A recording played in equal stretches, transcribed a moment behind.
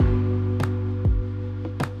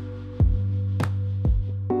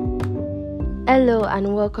Hello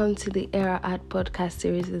and welcome to the Era Art podcast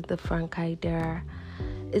series with the Frankai Dera.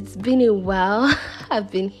 It's been a while I've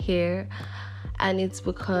been here, and it's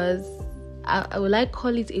because I would like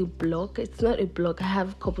call it a blog. It's not a blog. I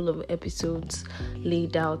have a couple of episodes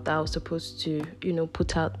laid out that I was supposed to,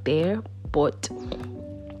 put out there, but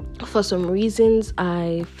for some reasons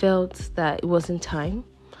I felt that it wasn't time,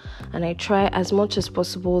 and I try as much as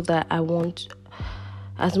possible that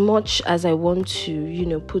as much as I want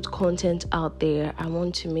to, put content out there, I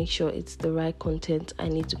want to make sure it's the right content I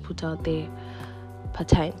need to put out there per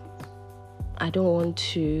time. I don't want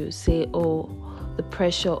to say, the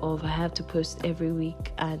pressure of I have to post every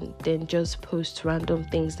week and then just post random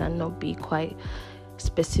things and not be quite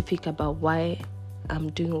specific about why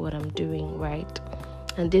I'm doing what I'm doing, right?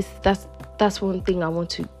 And that's one thing I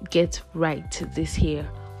want to get right this year,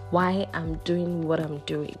 why I'm doing what I'm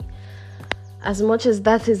doing. As much as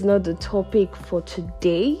that is not the topic for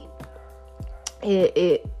today,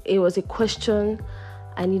 it was a question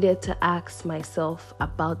I needed to ask myself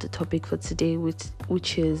about the topic for today,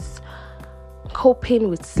 which is coping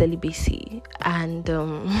with celibacy. And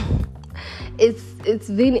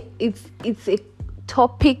it's a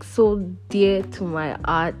topic so dear to my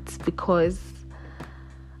heart because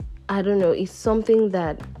I don't know, it's something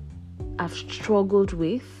that I've struggled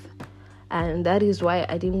with. And that is why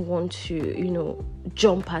I didn't want to,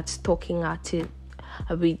 jump at talking at it.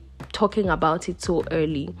 I'll be talking about it so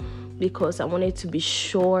early because I wanted to be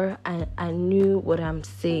sure I knew what I'm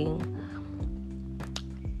saying.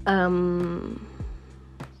 I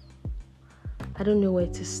don't know where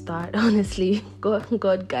to start, honestly.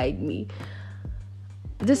 God guide me.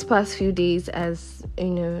 This past few days has,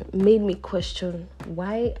 made me question,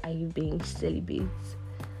 why are you being celibate?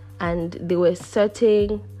 And there were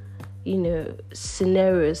certain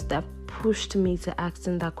scenarios that pushed me to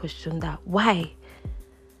asking that question, that why?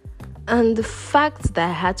 And the fact that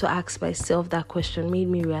I had to ask myself that question made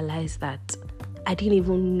me realize that I didn't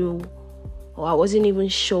even know, or I wasn't even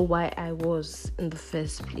sure why I was in the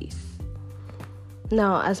first place.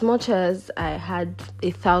 Now, as much as I had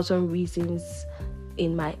 1,000 reasons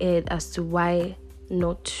in my head as to why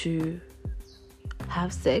not to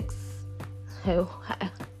have sex,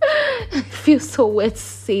 I feel so weird to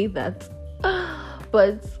say that,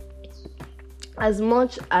 but as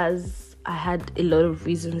much as I had a lot of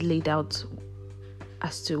reasons laid out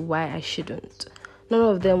as to why I shouldn't, none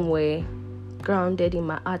of them were grounded in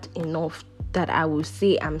my heart enough that I will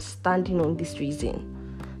say I'm standing on this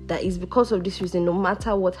reason. That is because of this reason, no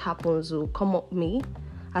matter what happens will come up me,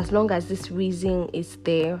 as long as this reason is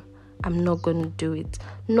there, I'm not going to do it.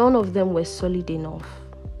 None of them were solid enough.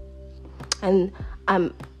 And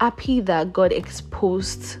I'm happy that God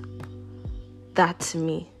exposed that to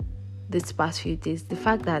me this past few days. The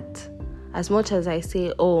fact that as much as I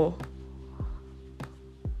say, I'm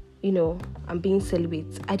being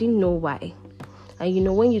celibate, I didn't know why.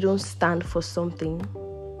 And when you don't stand for something,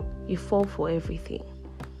 you fall for everything.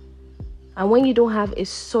 And when you don't have a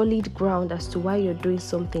solid ground as to why you're doing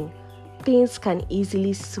something, things can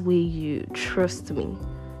easily sway you. Trust me.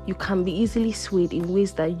 You can be easily swayed in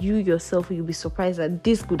ways that you yourself will be surprised that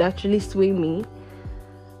this could actually sway me.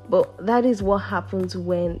 But that is what happens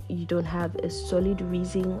when you don't have a solid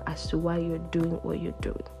reason as to why you're doing what you're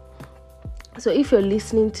doing. So if you're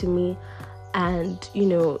listening to me and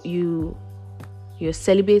you're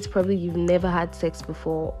celibate, probably you've never had sex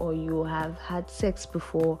before, or you have had sex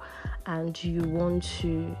before and you want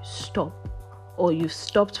to stop, or you've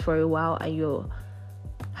stopped for a while and you're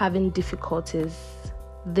having difficulties,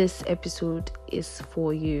 this episode is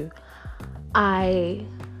for you.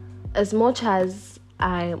 As much as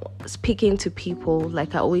I'm speaking to people,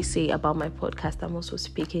 like I always say about my podcast, I'm also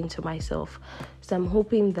speaking to myself. So I'm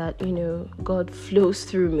hoping that, God flows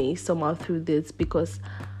through me somehow through this, because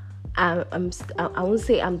I won't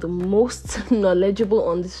say I'm the most knowledgeable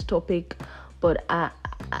on this topic, but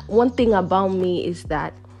one thing about me is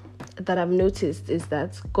that I've noticed is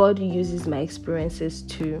that God uses my experiences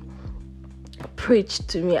to preach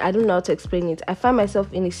to me. I don't know how to explain it. I find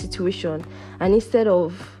myself in a situation, and instead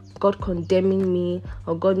of God condemning me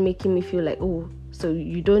or God making me feel like, so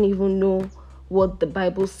you don't even know what the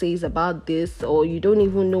Bible says about this, or you don't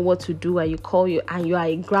even know what to do, and you are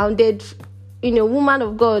a grounded, woman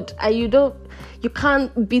of God, and you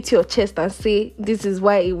can't beat your chest and say this is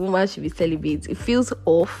why a woman should be celibate. It feels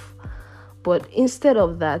off. But instead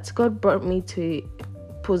of that, God brought me to a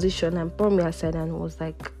position and brought me aside and was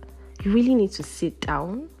like, you really need to sit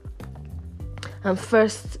down and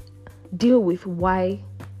first deal with why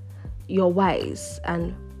you're wise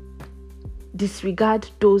and disregard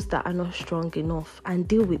those that are not strong enough and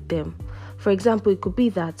deal with them. For example, it could be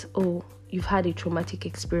that, you've had a traumatic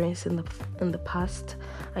experience in the past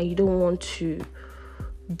and you don't want to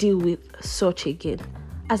deal with such again.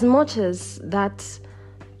 As much as that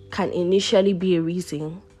can initially be a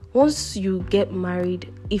reason, once you get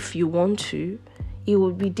married, if you want to, it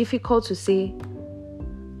would be difficult to say,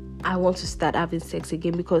 I want to start having sex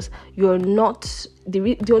again, because you're not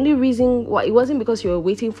the only reason why. It wasn't because you were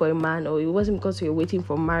waiting for a man, or it wasn't because you were waiting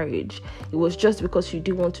for marriage. It was just because you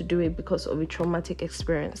didn't want to do it because of a traumatic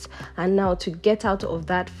experience. And now to get out of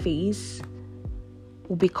that phase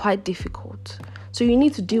will be quite difficult. So you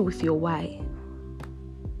need to deal with your why.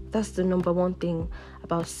 That's the number one thing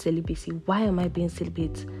about celibacy. Why am I being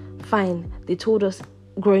celibate? Fine, they told us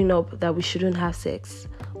growing up that we shouldn't have sex.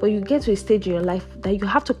 But you get to a stage in your life that you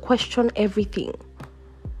have to question everything.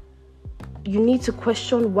 You need to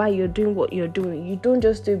question why you're doing what you're doing. You don't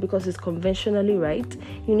just do it because it's conventionally right.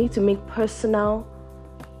 You need to make personal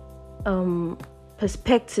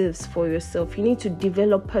perspectives for yourself. You need to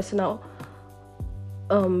develop personal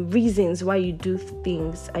reasons why you do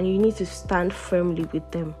things, and you need to stand firmly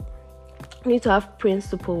with them. You need to have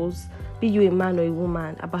principles, be you a man or a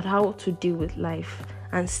woman, about how to deal with life,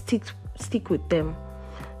 and stick with them.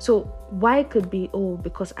 So why could be,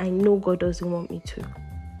 because I know God doesn't want me to.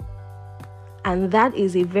 And that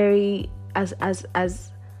is a very, as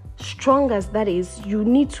strong as that is, you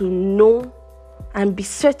need to know and be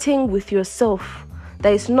certain with yourself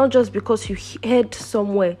that it's not just because you heard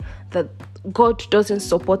somewhere that God doesn't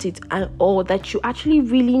support it, or that you actually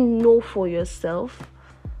really know for yourself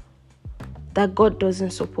that God doesn't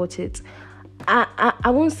support it. I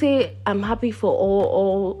won't say I'm happy for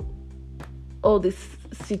all these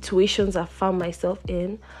situations I found myself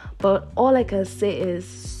in, but all I can say is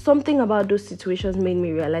something about those situations made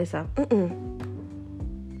me realize that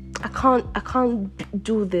I can't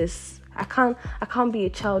do this. I can't be a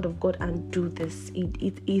child of God and do this.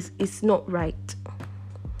 It's not right.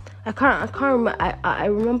 I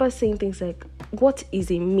remember saying things like, what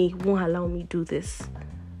is in me won't allow me do this.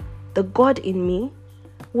 The God in me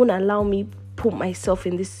won't allow me put myself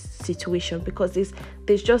in this situation, because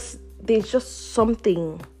there's just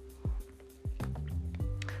something.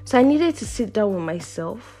 So I needed to sit down with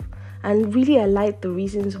myself and really highlight the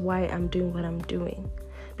reasons why I'm doing what I'm doing.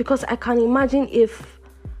 Because I can't imagine if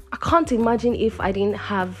I didn't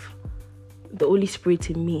have the Holy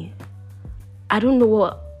Spirit in me. I don't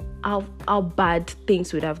know how bad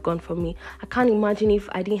things would have gone for me. I can't imagine if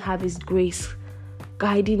I didn't have His grace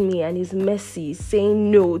guiding me and His mercy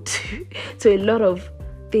saying no to a lot of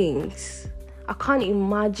things. I can't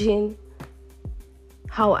imagine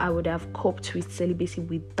how I would have coped with celibacy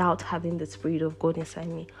without having the Spirit of God inside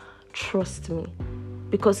me. Trust me.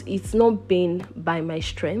 Because it's not been by my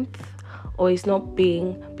strength, or it's not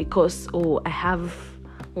been because, I have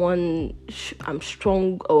I'm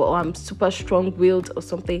strong, or I'm super strong-willed or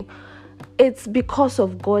something. It's because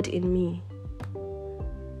of God in me.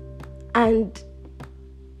 And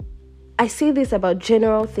I say this about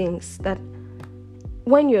general things, that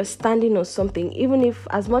when you're standing on something, even if,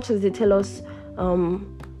 as much as they tell us,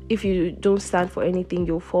 if you don't stand for anything,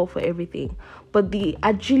 you'll fall for everything. But the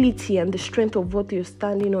agility and the strength of what you're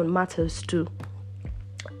standing on matters too.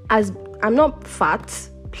 As I'm not fat,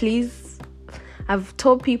 please. I've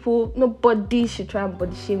told people nobody should try and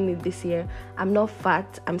body shame me this year. I'm not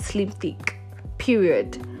fat. I'm slim thick.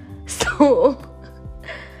 Period. So,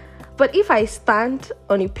 but if I stand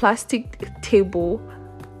on a plastic table,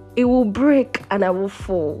 it will break and I will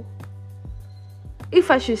fall.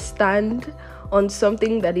 If I should stand on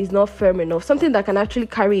something that is not firm enough, something that can actually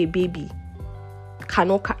carry a baby,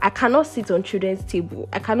 I cannot sit on children's table.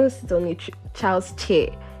 I cannot sit on a child's chair.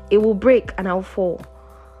 It will break and I'll fall.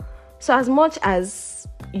 So as much as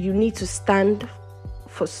you need to stand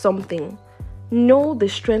for something, know the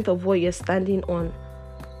strength of what you're standing on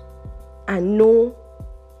and know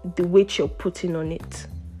the weight you're putting on it.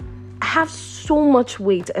 I have so much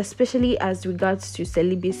weight, especially as regards to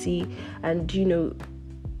celibacy and,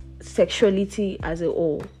 sexuality as a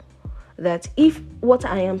whole, that if what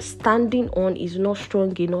I am standing on is not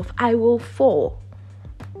strong enough, I will fall.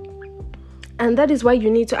 And that is why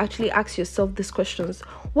you need to actually ask yourself these questions.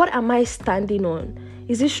 What am I standing on?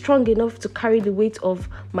 Is it strong enough to carry the weight of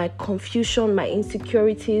my confusion, my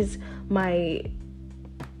insecurities, my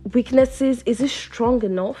weaknesses? Is it strong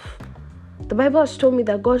enough? The Bible has told me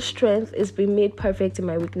that God's strength is being made perfect in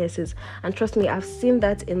my weaknesses. And trust me, I've seen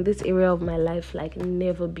that in this area of my life like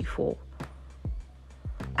never before.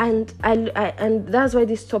 And and that's why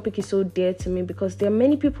this topic is so dear to me, because there are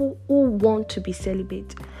many people who want to be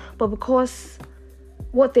celibate, but because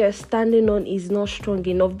what they're standing on is not strong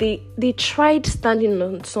enough. They tried standing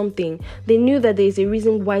on something. They knew that there's a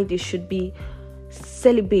reason why they should be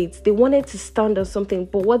celibate. They wanted to stand on something,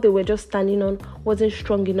 but what they were just standing on wasn't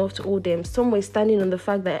strong enough to hold them. Some were standing on the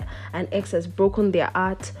fact that an ex has broken their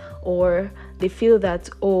heart, or they feel that,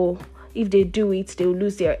 if they do it, they'll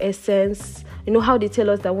lose their essence. You know how they tell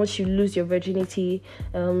us that once you lose your virginity,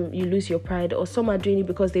 you lose your pride. Or some are doing it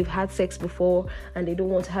because they've had sex before and they don't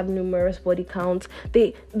want to have numerous body counts.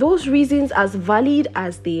 Those reasons, as valid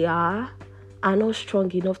as they are not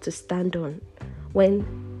strong enough to stand on when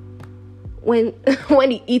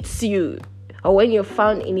it eats you, or when you're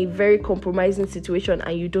found in a very compromising situation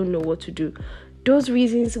and you don't know what to do. Those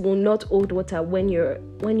reasons will not hold water when you're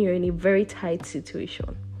in a very tight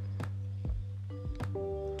situation.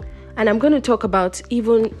 And I'm going to talk about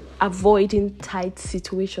even avoiding tight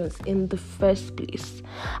situations in the first place.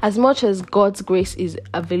 As much as God's grace is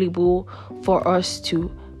available for us to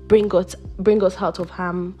bring us out of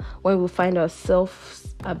harm when we find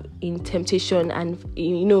ourselves in temptation, and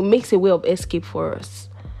makes a way of escape for us,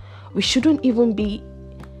 we should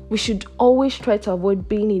always try to avoid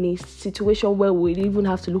being in a situation where we even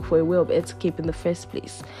have to look for a way of escape in the first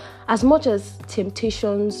place. As much as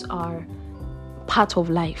temptations are part of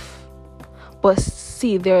life, but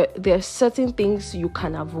see, there are certain things you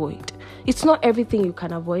can avoid. It's not everything you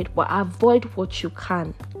can avoid, but avoid what you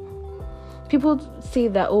can. People say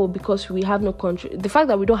that, because we have no control. The fact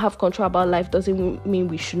that we don't have control about life doesn't mean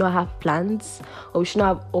we should not have plans, or we should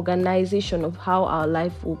not have organization of how our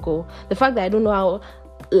life will go. The fact that I don't know how,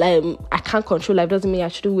 I can't control life doesn't mean I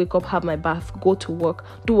shouldn't wake up, have my bath, go to work,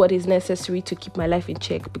 do what is necessary to keep my life in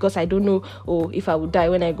check, because I don't know if I will die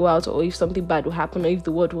when I go out, or if something bad will happen, or if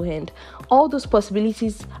the world will end. All those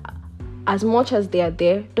possibilities, as much as they are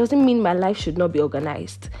there, doesn't mean my life should not be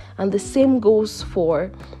organized. And the same goes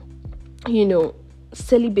for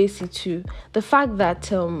celibacy too. The fact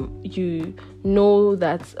that you know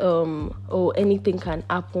that anything can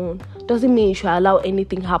happen doesn't mean you should allow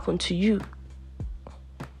anything happen to you.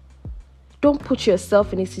 Don't put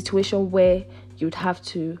yourself in a situation where you'd have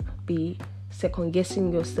to be second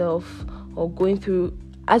guessing yourself or going through.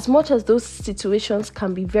 As much as those situations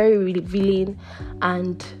can be very revealing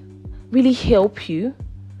and really help you,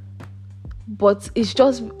 but it's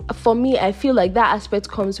just, for me, I feel like that aspect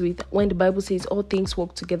comes with when the Bible says all things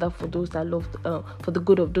work together for those that love, for the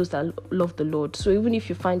good of those that love the Lord. So even if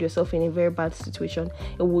you find yourself in a very bad situation,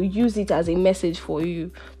 it will use it as a message for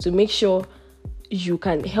you to make sure you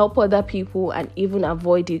can help other people and even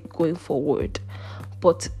avoid it going forward.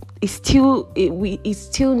 But it still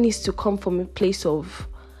needs to come from a place of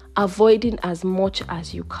avoiding as much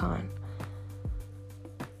as you can.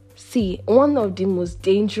 See, one of the most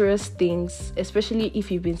dangerous things, especially if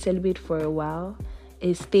you've been celibate for a while,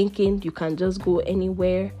 is thinking you can just go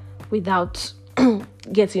anywhere without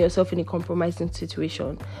getting yourself in a compromising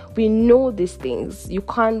situation. We know these things. You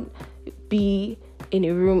can't be in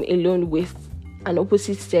a room alone with an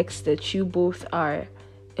opposite sex that you both are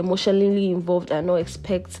emotionally involved and not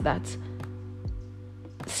expect that.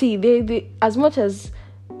 See, they as much as,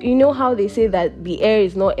 you know how they say that the air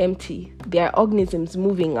is not empty, there are organisms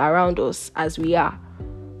moving around us as we are.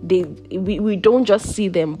 We don't just see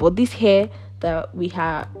them, but this hair that we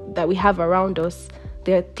have around us,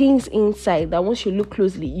 there are things inside that once you look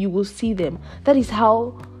closely, you will see them. That is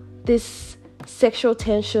how this sexual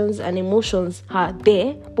tensions and emotions are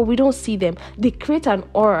there, but we don't see them. They create an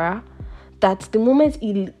aura that the moment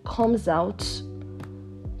it comes out,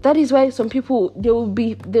 that is why some people, they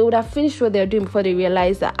would have finished what they're doing before they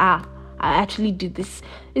realize that I actually did this.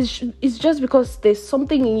 It's just because there's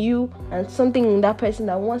something in you and something in that person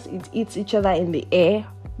that once it eats each other in the air,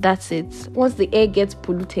 that's it. Once the air gets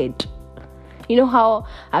polluted, you know how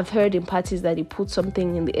I've heard in parties that they put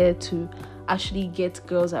something in the air to actually get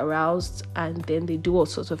girls aroused, and then they do all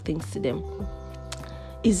sorts of things to them.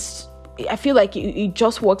 I feel like it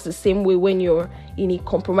just works the same way when you're in a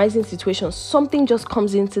compromising situation. Something just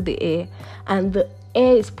comes into the air, and the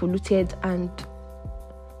air is polluted, and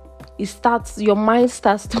your mind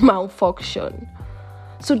starts to malfunction.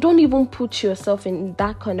 So don't even put yourself in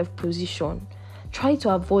that kind of position. Try to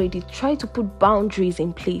avoid it. Try to put boundaries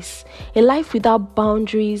in place. A life without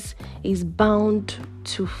boundaries is bound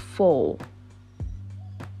to fall.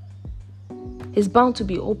 It's bound to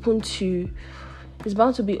be open to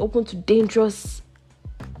dangerous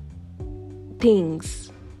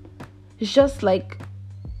things. It's just like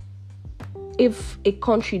if a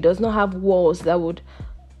country does not have walls that would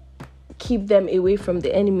keep them away from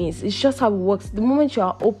the enemies. It's just how it works. The moment you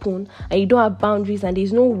are open and you don't have boundaries and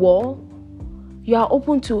there's no wall, you are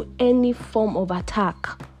open to any form of attack.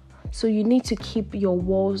 So you need to keep your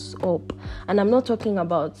walls up. And I'm not talking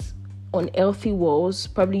about unhealthy walls.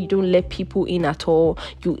 Probably you don't let people in at all.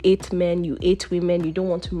 You hate men, you hate women, you don't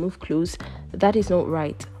want to move close. That is not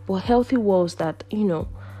right. But healthy walls that,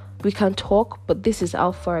 we can talk, but this is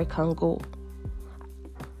how far I can go.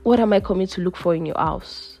 What am I coming to look for in your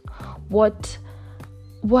house? What's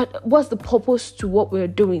the purpose to what we're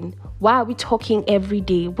doing? Why are we talking every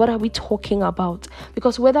day? What are we talking about?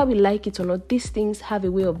 Because whether we like it or not, these things have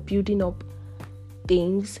a way of building up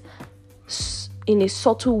things in a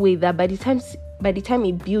subtle way that by the time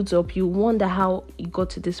it builds up, you wonder how it got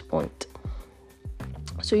to this point.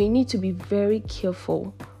 So you need to be very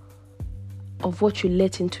careful of what you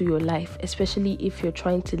let into your life, especially if you're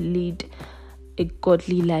trying to lead a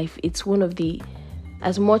godly life. It's one of the,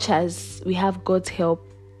 as much as we have God's help,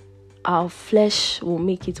 our flesh will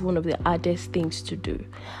make it one of the hardest things to do.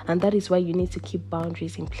 And that is why you need to keep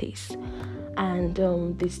boundaries in place. And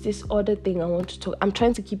there's this other thing I want to talk. I'm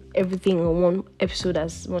trying to keep everything in one episode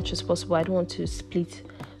as much as possible. I don't want to split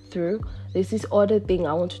through. There's this other thing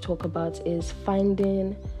I want to talk about is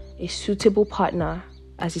finding a suitable partner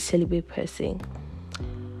as a celibate person.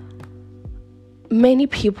 Many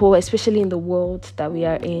people, especially in the world that we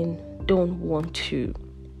are in, don't want to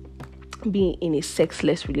be in a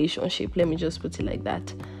sexless relationship. Let me just put it like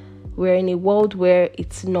that. We're in a world where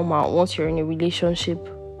it's normal. Once you're in a relationship,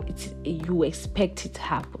 you expect it to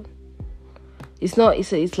happen. It's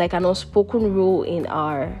like an unspoken rule in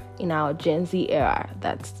our Gen Z era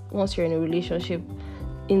that once you're in a relationship,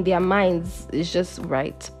 in their minds it's just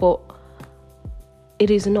right, but it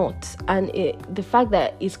is not. And the fact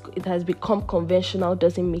that it has become conventional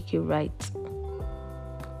doesn't make it right.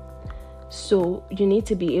 So you need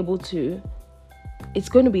to be able to. It's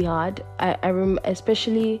going to be hard.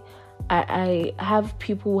 Especially I have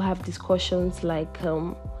people who have discussions like,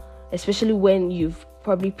 especially when you've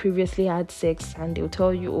probably previously had sex, and they'll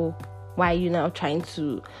tell you, oh, why are you now trying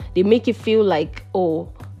to? They make it feel like,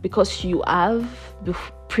 oh, because you have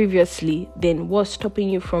previously, then what's stopping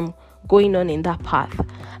you from going on in that path?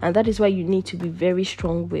 And that is why you need to be very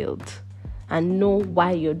strong-willed and know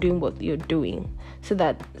why you're doing what you're doing, so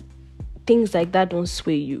that things like that don't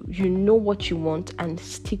sway you. You know what you want and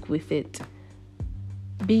stick with it.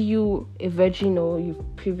 Be you a virgin or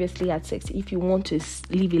you've previously had sex, if you want to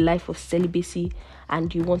live a life of celibacy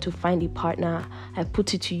and you want to find a partner, I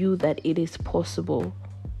put it to you that it is possible.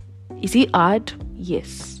 Is it hard?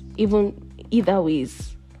 Yes. Either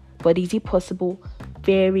ways. But is it possible?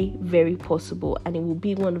 Very, very possible. And it will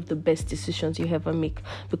be one of the best decisions you ever make.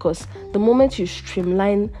 Because the moment you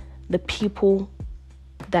streamline the people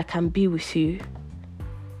that can be with you,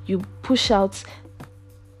 you push out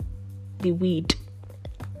the weed.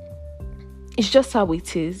 It's just how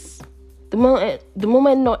it is. The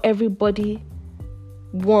moment not everybody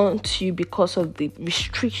wants you because of the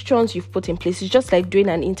restrictions you've put in place. It's just like doing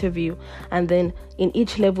an interview, and then in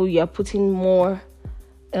each level you are putting more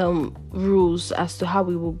rules as to how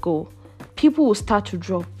we will go. People will start to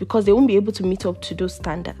drop because they won't be able to meet up to those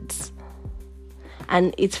standards.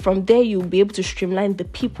 And it's from there you'll be able to streamline the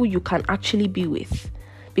people you can actually be with.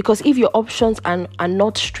 Because if your options are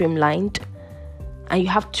not streamlined and you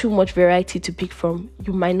have too much variety to pick from,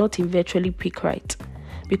 you might not eventually pick right.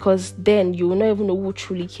 Because then you will not even know who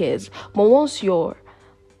truly cares. But once your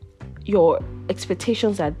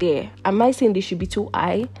expectations are there, am I saying they should be too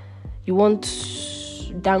high? You want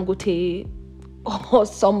Dangote or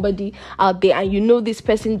somebody out there, and you know this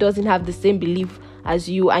person doesn't have the same belief as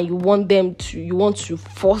you, and you want to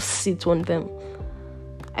force it on them.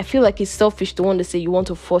 I feel like it's selfish to want to say you want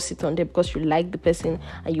to force it on them because you like the person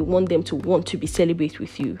and you want them to want to be celibate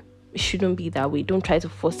with you. It shouldn't be that way. Don't try to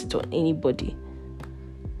force it on anybody.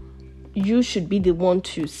 You should be the one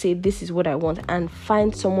to say, this is what I want, and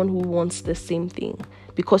find someone who wants the same thing,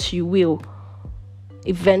 because you will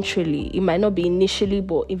eventually. It might not be initially,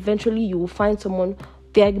 but eventually you will find someone.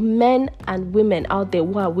 There are men and women out there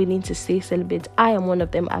who are willing to stay celibate. I am one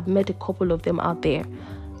of them. I've met a couple of them out there.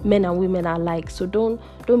 Men and women are alike. So don't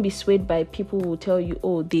be swayed by people who will tell you,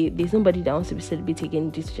 oh, there's nobody that wants to be celibate again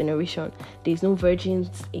in this generation. There's no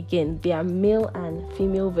virgins again. There are male and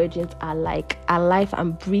female virgins alike, alive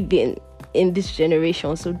and breathing in this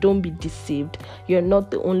generation. So don't be deceived. You're not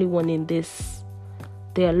the only one in this.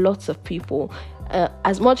 There are lots of people.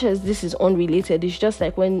 As much as this is unrelated, it's just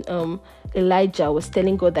like when Elijah was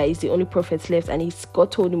telling God that he's the only prophet left, and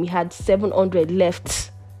God told him he had 700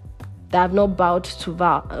 left that have not bowed to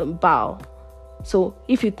bow. So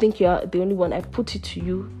if you think you're the only one, I put it to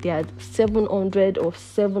you, there are 700 or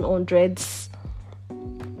 700s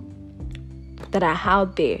that are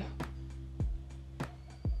out there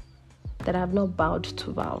that have not bowed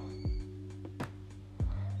to vow.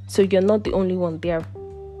 So you're not the only one. There are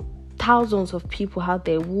thousands of people out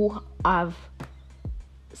there who have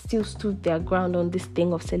still stood their ground on this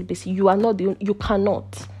thing of celibacy. You are not you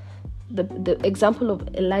cannot. The example of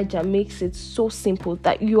Elijah makes it so simple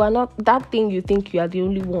that you are not that thing you think you are the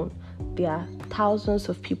only one. There are thousands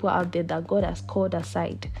of people out there that God has called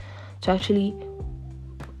aside to actually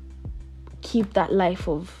keep that life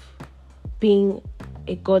of being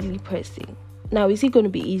a godly person. Now, is it going to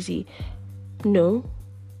be easy? No,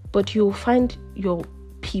 but you'll find your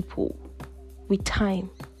people with time.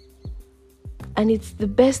 And it's the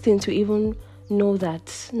best thing to even know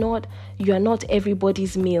that you are not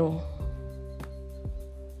everybody's meal.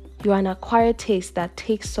 You are an acquired taste that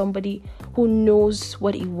takes somebody who knows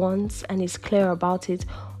what he wants and is clear about it,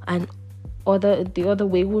 and the other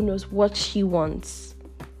way, who knows what she wants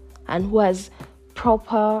and who has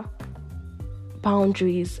proper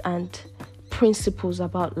boundaries and principles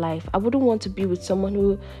about life. I wouldn't want to be with someone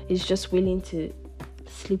who is just willing to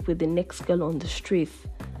sleep with the next girl on the street.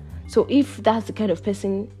 So if that's the kind of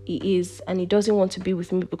person he is and he doesn't want to be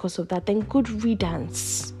with me because of that, then good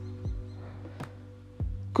riddance.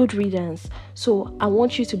 Good riddance. So I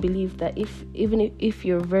want you to believe that even if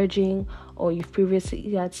you're a virgin or you've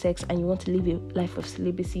previously had sex and you want to live a life of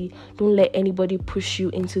celibacy, don't let anybody push you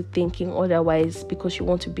into thinking otherwise because you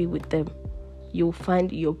want to be with them. You'll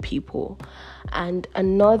find your people. And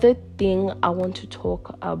another thing I want to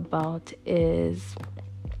talk about is,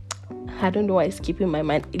 I don't know why it's keeping my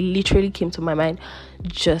mind. It literally came to my mind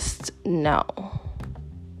just now.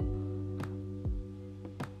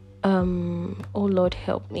 Oh Lord,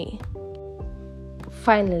 help me.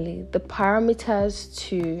 Finally, the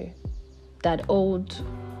parameters that hold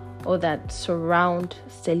or that surround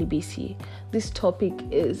celibacy. This topic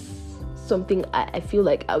is something I feel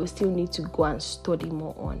like I will still need to go and study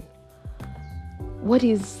more on. What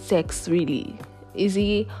is sex really? Is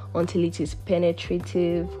it until it is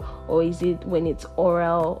penetrative, or is it when it's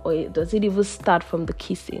oral, or does it even start from the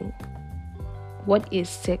kissing? What is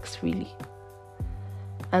sex really?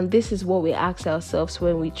 And this is what we ask ourselves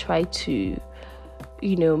when we try to,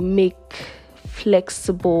 make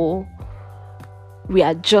flexible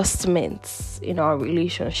readjustments in our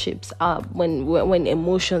relationships. When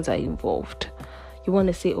emotions are involved, you want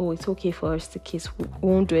to say, "Oh, it's okay for us to kiss. We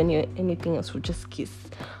won't do anything else. We'll just kiss."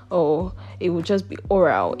 Or it will just be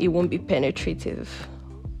oral. It won't be penetrative.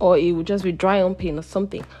 Or it will just be dry on pain or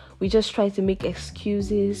something. We just try to make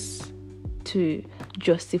excuses to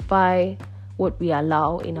justify what we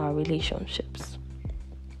allow in our relationships.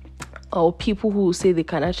 Or people who say they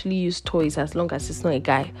can actually use toys as long as it's not a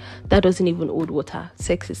guy. That doesn't even hold water.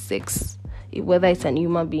 Sex is sex, whether it's an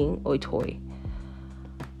human being or a toy.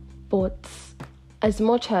 But as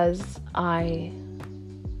much as I'm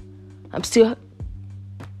still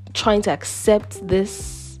trying to accept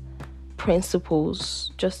these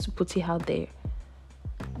principles, just to put it out there,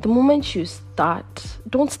 the moment you start,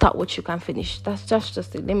 don't start what you can finish. That's just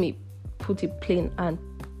it. Let me put it plain and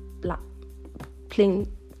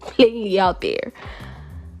plainly out there.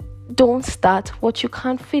 Don't start what you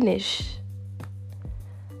can't finish.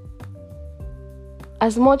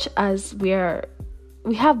 As much as we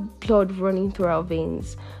have blood running through our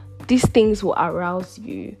veins, these things will arouse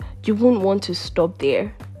you. You won't want to stop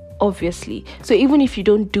there, obviously. So even if you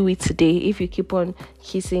don't do it today, if you keep on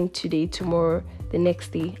kissing today, tomorrow, the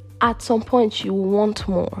next day, at some point you will want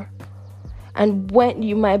more. And when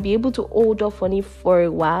you might be able to hold off on it for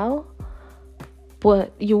a while,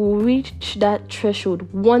 but you will reach that threshold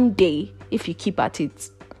one day if you keep at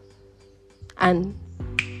it. And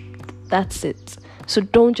that's it. So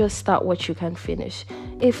don't just start what you can finish.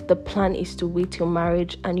 If the plan is to wait till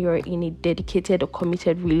marriage and you're in a dedicated or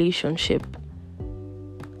committed relationship,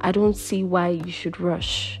 I don't see why you should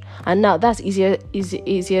rush. And now that's easier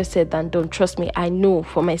said than done. Trust me, I know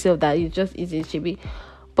for myself that it's just easy to be.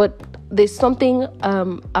 But there's something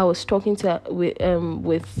I was talking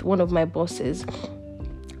with one of my bosses.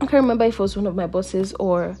 I can't remember if it was one of my bosses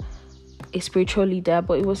or a spiritual leader,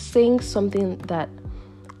 but it was saying something that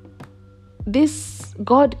this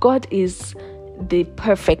God is the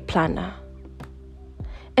perfect planner.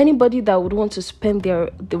 Anybody that would want to spend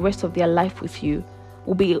the rest of their life with you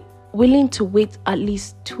will be willing to wait at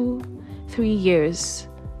least 2-3 years.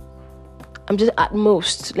 I'm just at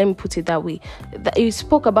most, let me put it that way. You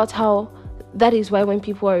spoke about how that is why when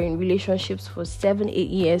people are in relationships for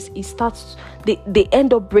 7-8 years, they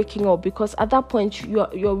end up breaking up, because at that point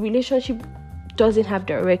your relationship doesn't have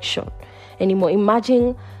direction anymore.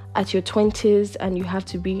 Imagine at your 20s and you have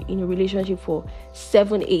to be in a relationship for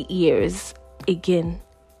 7-8 years again.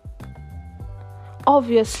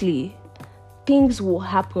 Obviously, things will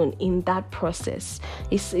happen in that process.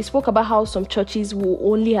 It spoke about how some churches will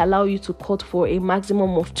only allow you to court for a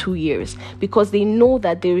maximum of 2 years because they know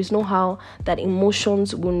that there is no how that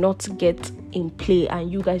emotions will not get in play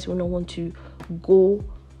and you guys will not want to go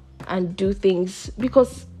and do things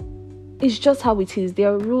because it's just how it is.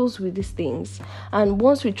 There are rules with these things, and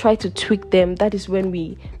once we try to tweak them, that is when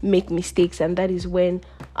we make mistakes, and that is when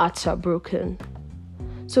hearts are broken.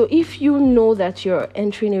 So if you know that you're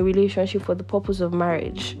entering a relationship for the purpose of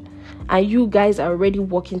marriage and you guys are already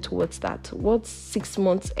working towards that, what's 6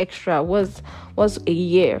 months extra? What's a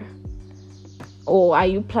year? Or are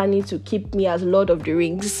you planning to keep me as Lord of the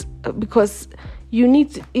Rings? Because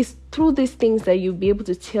it's through these things that you'll be able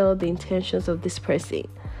to tell the intentions of this person.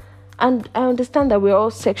 And I understand that we're all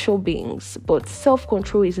sexual beings, but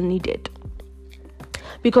self-control is needed.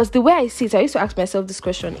 Because the way I see it, I used to ask myself this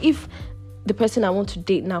question: if the person I want to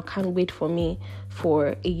date now can't wait for me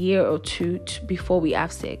for a year or two before we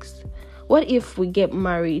have sex, what if we get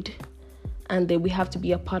married and then we have to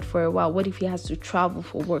be apart for a while? What if he has to travel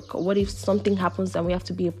for work? Or what if something happens and we have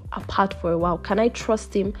to be apart for a while? Can I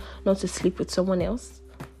trust him not to sleep with someone else?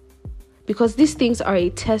 Because these things are a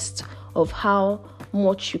test of how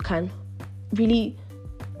much you can really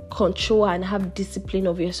control and have discipline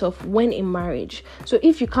of yourself when in marriage. So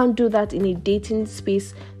if you can't do that in a dating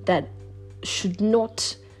space that should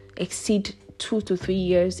not exceed 2 to 3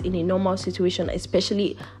 years in a normal situation,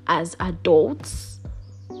 especially as adults,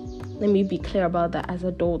 let me be clear about that, as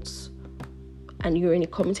adults, and you're in a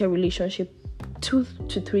committed relationship, 2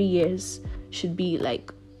 to 3 years should be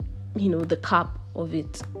like, the cap of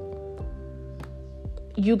it.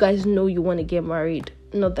 You guys know you want to get married.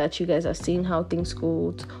 Not that you guys are seeing how things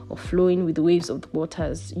go or flowing with the waves of the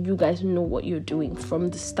waters. You guys know what you're doing from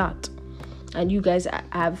the start. And you guys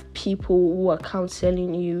have people who are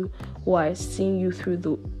counseling you, who are seeing you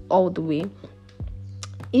through all the way.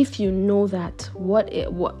 If you know that,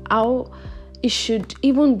 how it should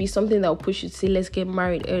even be something that will push you to say, let's get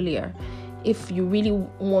married earlier. If you really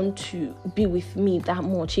want to be with me that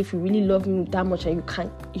much, if you really love me that much and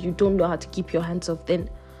you don't know how to keep your hands off, then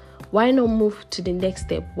why not move to the next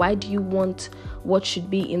step? Why do you want what should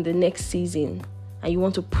be in the next season and you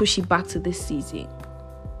want to push it back to this season?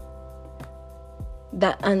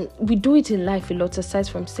 And we do it in life a lot aside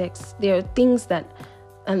from sex. There are things that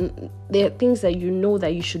you know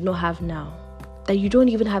that you should not have now, that you don't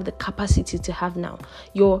even have the capacity to have now.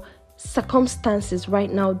 Your circumstances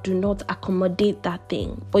right now do not accommodate that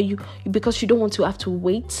thing, but you because you don't want to have to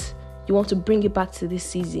wait, you want to bring it back to this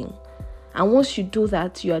season. And once you do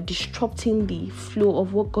that, you are disrupting the flow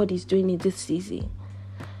of what God is doing in this season.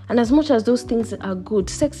 And as much as those things are good,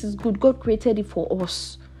 sex is good. God created it for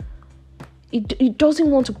us. It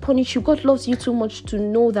doesn't want to punish you. God loves you too much to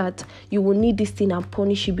know that you will need this thing and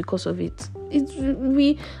punish you because of it.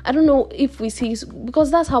 I don't know if we see it,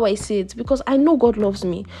 because that's how I see it. Because I know God loves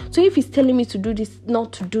me. So if He's telling me to do this,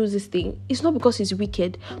 not to do this thing, it's not because He's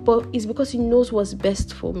wicked, but it's because He knows what's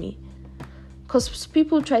best for me. Because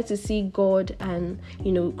people try to see God and,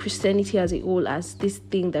 Christianity as a whole as this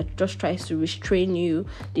thing that just tries to restrain you.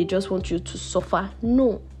 They just want you to suffer.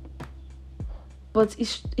 No. But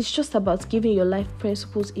it's just about giving your life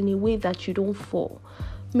principles in a way that you don't fall.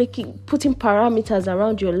 Putting parameters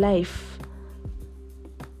around your life.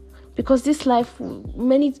 Because this life,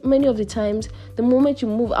 many of the times, the moment you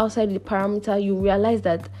move outside the parameter, you realize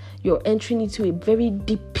that you're entering into a very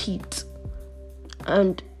deep pit.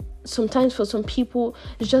 And sometimes for some people,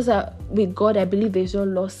 it's just that with God, I believe there's no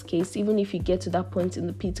lost case. Even if you get to that point in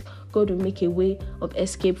the pit, God will make a way of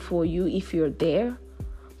escape for you if you're there.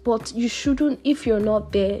 But if you're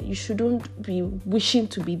not there, you shouldn't be wishing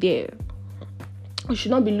to be there. You should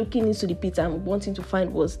not be looking into the pit and wanting to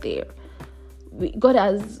find what's there.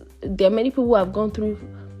 There are many people who have gone through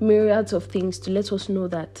myriads of things to let us know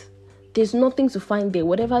that there's nothing to find there.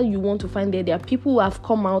 Whatever you want to find there are people who have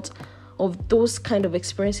come out of those kind of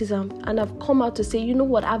experiences and have come out to say, you know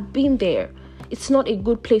what, I've been there. It's not a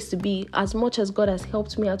good place to be. As much as God has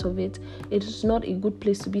helped me out of it, it is not a good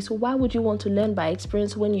place to be. So why would you want to learn by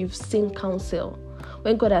experience when you've seen counsel?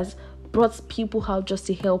 When God has brought people out just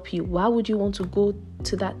to help you, why would you want to go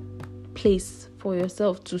to that place for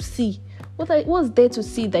yourself to see? What's there to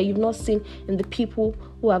see that you've not seen in the people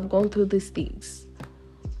who have gone through these things?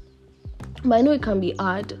 But I know it can be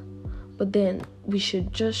hard, but then we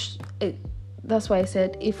should just... that's why I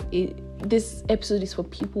said this episode is for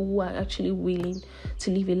people who are actually willing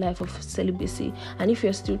to live a life of celibacy. And if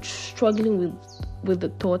you're still struggling with the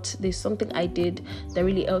thought, there's something I did that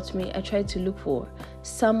really helped me. I tried to look for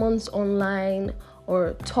sermons online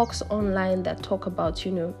or talks online that talk about,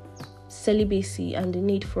 celibacy and the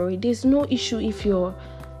need for it. There's no issue if you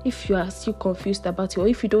are still confused about it, or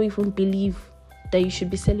if you don't even believe that you should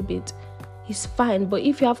be celibate. It's fine. But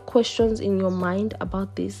if you have questions in your mind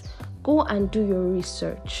about this, go and do your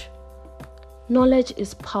research. Knowledge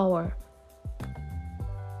is power.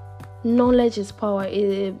 Knowledge is power.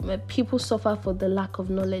 People suffer for the lack of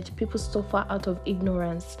knowledge. People suffer out of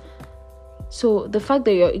ignorance. So the fact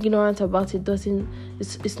that you're ignorant about it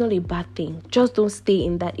it's not a bad thing. Just don't stay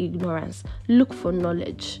in that ignorance. Look for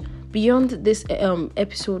knowledge. Beyond this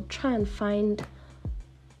episode, try and find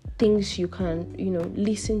things you can,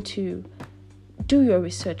 listen to. Do your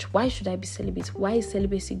research. Why should I be celibate? Why is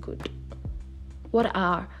celibacy good? What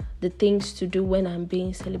are the things to do when I'm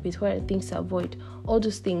being celibate? What are the things to avoid? All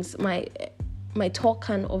those things. My talk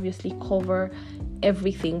can obviously cover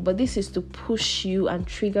everything, but this is to push you and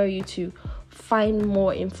trigger you to find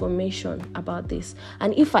more information about this.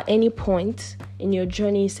 And if at any point in your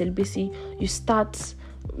journey in celibacy you start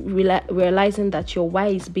realizing that your why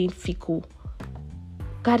is being fickle,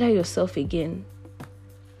 gather yourself again.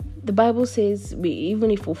 The Bible says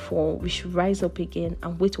even if we fall, we should rise up again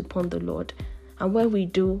and wait upon the Lord. And when we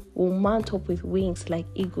do, we'll mount up with wings like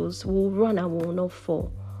eagles. We'll run and we will not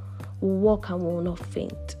fall. We'll walk and we will not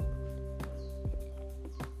faint.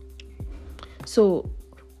 So,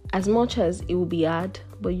 as much as it will be hard,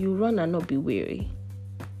 but you run and not be weary.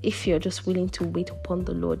 If you're just willing to wait upon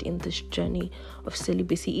the Lord in this journey of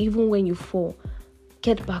celibacy, even when you fall,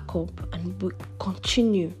 get back up and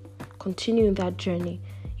continue in that journey.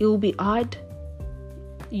 It will be hard.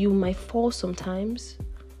 You might fall sometimes,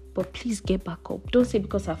 but please get back up. Don't say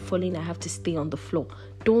because I've fallen, I have to stay on the floor.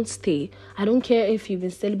 Don't stay. I don't care if you've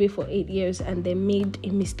been celibate for 8 years and they made a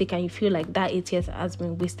mistake and you feel like that 8 years has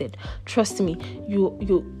been wasted. Trust me,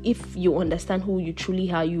 if you understand who you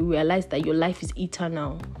truly are, you realize that your life is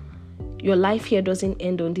eternal. Your life here doesn't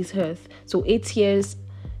end on this earth. So 8 years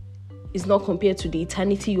is not compared to the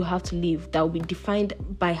eternity you have to live that will be defined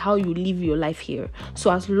by how you live your life here.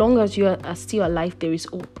 So as long as you are still alive, there is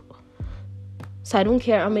hope. So I don't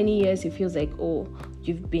care how many years it feels like,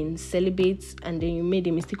 you've been celibate and then you made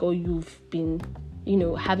a mistake, or you've been,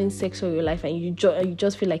 having sex all your life and you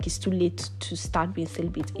just feel like it's too late to start being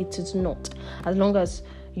celibate. It is not. As long as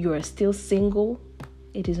you are still single,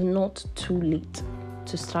 it is not too late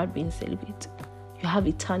to start being celibate. You have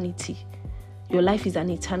eternity. Your life is an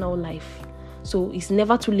eternal life. So it's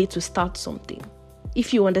never too late to start something.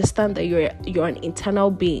 If you understand that you're an eternal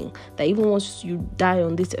being, that even once you die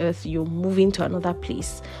on this earth, you're moving to another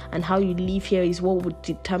place, and how you live here is what would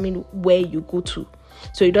determine where you go to.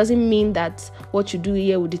 So it doesn't mean that what you do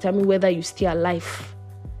here will determine whether you stay alive.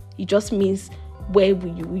 It just means where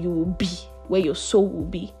you will be, where your soul will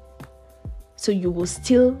be. So you will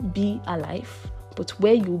still be alive, but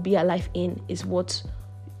where you will be alive in is what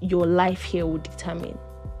your life here will determine.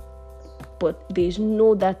 But there's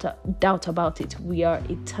no doubt about it. We are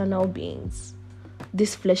eternal beings.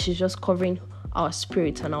 This flesh is just covering our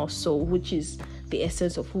spirit and our soul, which is the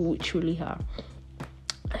essence of who we truly are.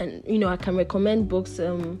 And I can recommend books.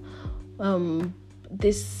 There's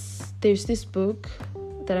this book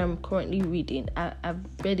that I'm currently reading. I've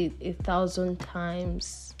read it 1,000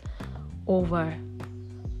 times over.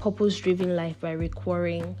 Purpose Driven Life by Rick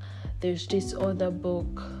Warren. There's this other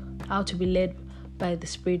book, How to Be Led by the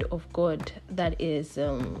Spirit of God, that is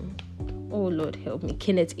oh Lord help me,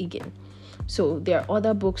 Kenneth Hagin. So there are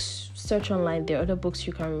other books. Search online, there are other books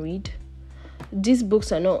you can read. These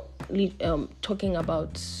books are not talking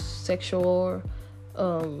about sexual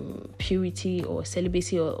purity or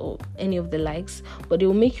celibacy or any of the likes, but they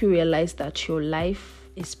will make you realize that your life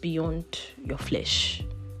is beyond your flesh.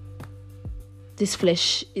 This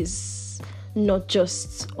flesh is not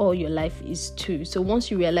just all your life is too. So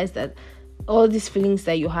once you realize that all these feelings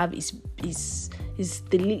that you have is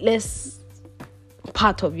the littlest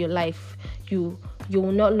part of your life, you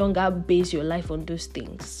will no longer base your life on those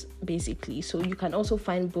things, basically. So you can also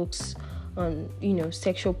find books on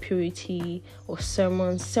sexual purity or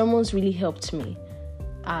sermons. Sermons really helped me.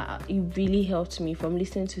 It really helped me, from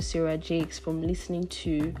listening to Sarah Jakes, from listening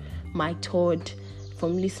to Mike Todd,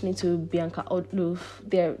 from listening to Bianca Outloaf.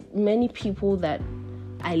 There are many people that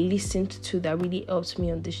I listened to that really helped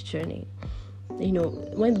me on this journey.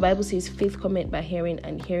 When the Bible says faith cometh by hearing,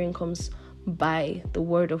 and hearing comes by the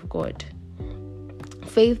word of God.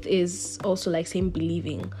 Faith is also like saying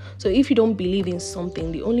believing. So if you don't believe in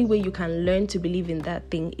something, the only way you can learn to believe in that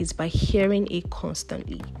thing is by hearing it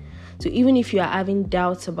constantly. So even if you are having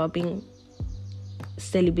doubts about being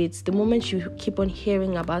celibate, the moment you keep on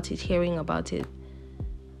hearing about it,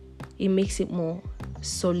 it makes it more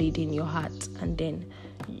solid in your heart, and then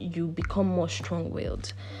you become more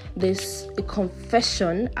strong-willed. There's a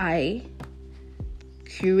confession I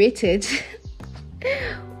curated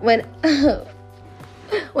when the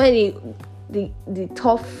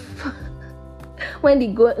tough when the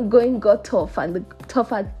going got tough and the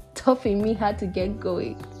tough in me had to get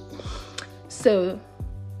going. So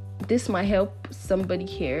this might help somebody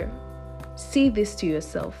here. Say this to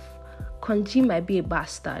yourself. Konji might be a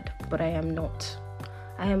bastard, but I am not.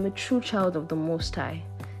 I am a true child of the Most High.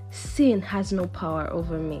 Sin has no power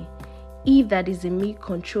over me. He that is in me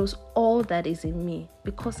controls all that is in me,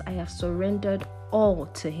 because I have surrendered all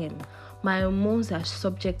to him. My emotions are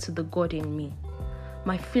subject to the God in me.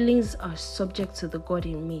 My feelings are subject to the God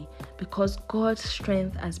in me, because God's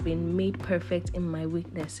strength has been made perfect in my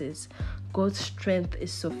weaknesses. God's strength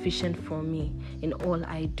is sufficient for me in all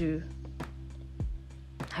I do.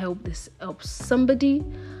 I hope this helps somebody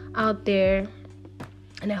out there,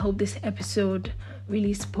 and I hope this episode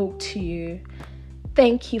really spoke to you.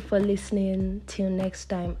 Thank you for listening. Till next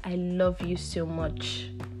time, I love you so much.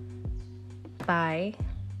 Bye.